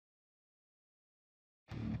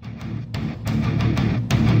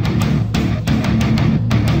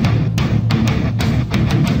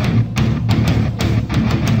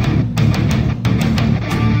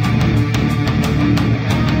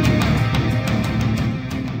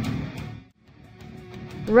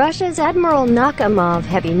Russia's Admiral Nakhimov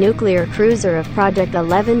heavy nuclear cruiser of Project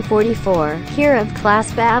 1144,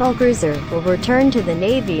 Kirov-class battlecruiser, will return to the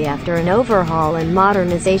Navy after an overhaul and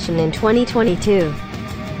modernization in 2022.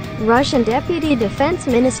 Russian Deputy Defense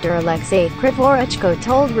Minister Alexei Krivoruchko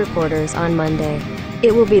told reporters on Monday.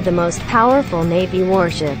 It will be the most powerful Navy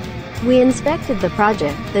warship. We inspected the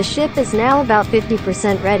project. The ship is now about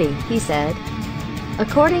 50% ready, he said.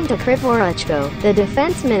 According to Krivoruchko, the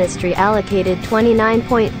Defense Ministry allocated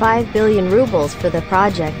 29.5 billion rubles for the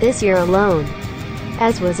project this year alone,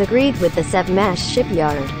 as was agreed with the Sevmash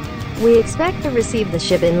shipyard. We expect to receive the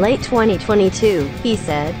ship in late 2022, he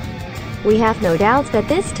said. We have no doubts that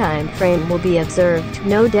this time frame will be observed.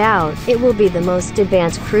 No doubt, it will be the most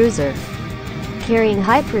advanced cruiser, carrying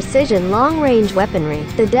high-precision long-range weaponry,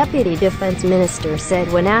 the Deputy Defense Minister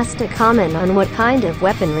said when asked to comment on what kind of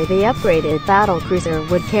weaponry the upgraded battlecruiser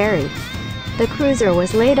would carry. The cruiser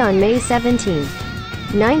was laid on May 17,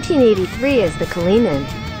 1983 as the Kalinin.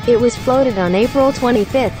 It was floated on April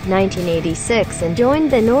 25, 1986 and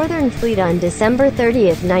joined the Northern Fleet on December 30,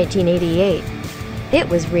 1988. It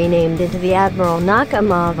was renamed into the Admiral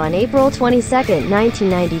Nakhimov on April 22,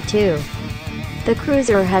 1992. The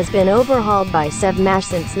cruiser has been overhauled by Sevmash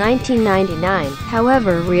since 1999,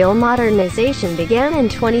 however real modernization began in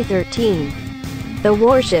 2013. The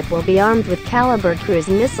warship will be armed with caliber cruise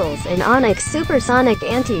missiles and Onyx supersonic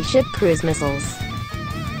anti-ship cruise missiles,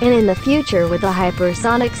 and in the future with a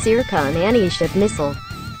hypersonic Zircon anti-ship missile.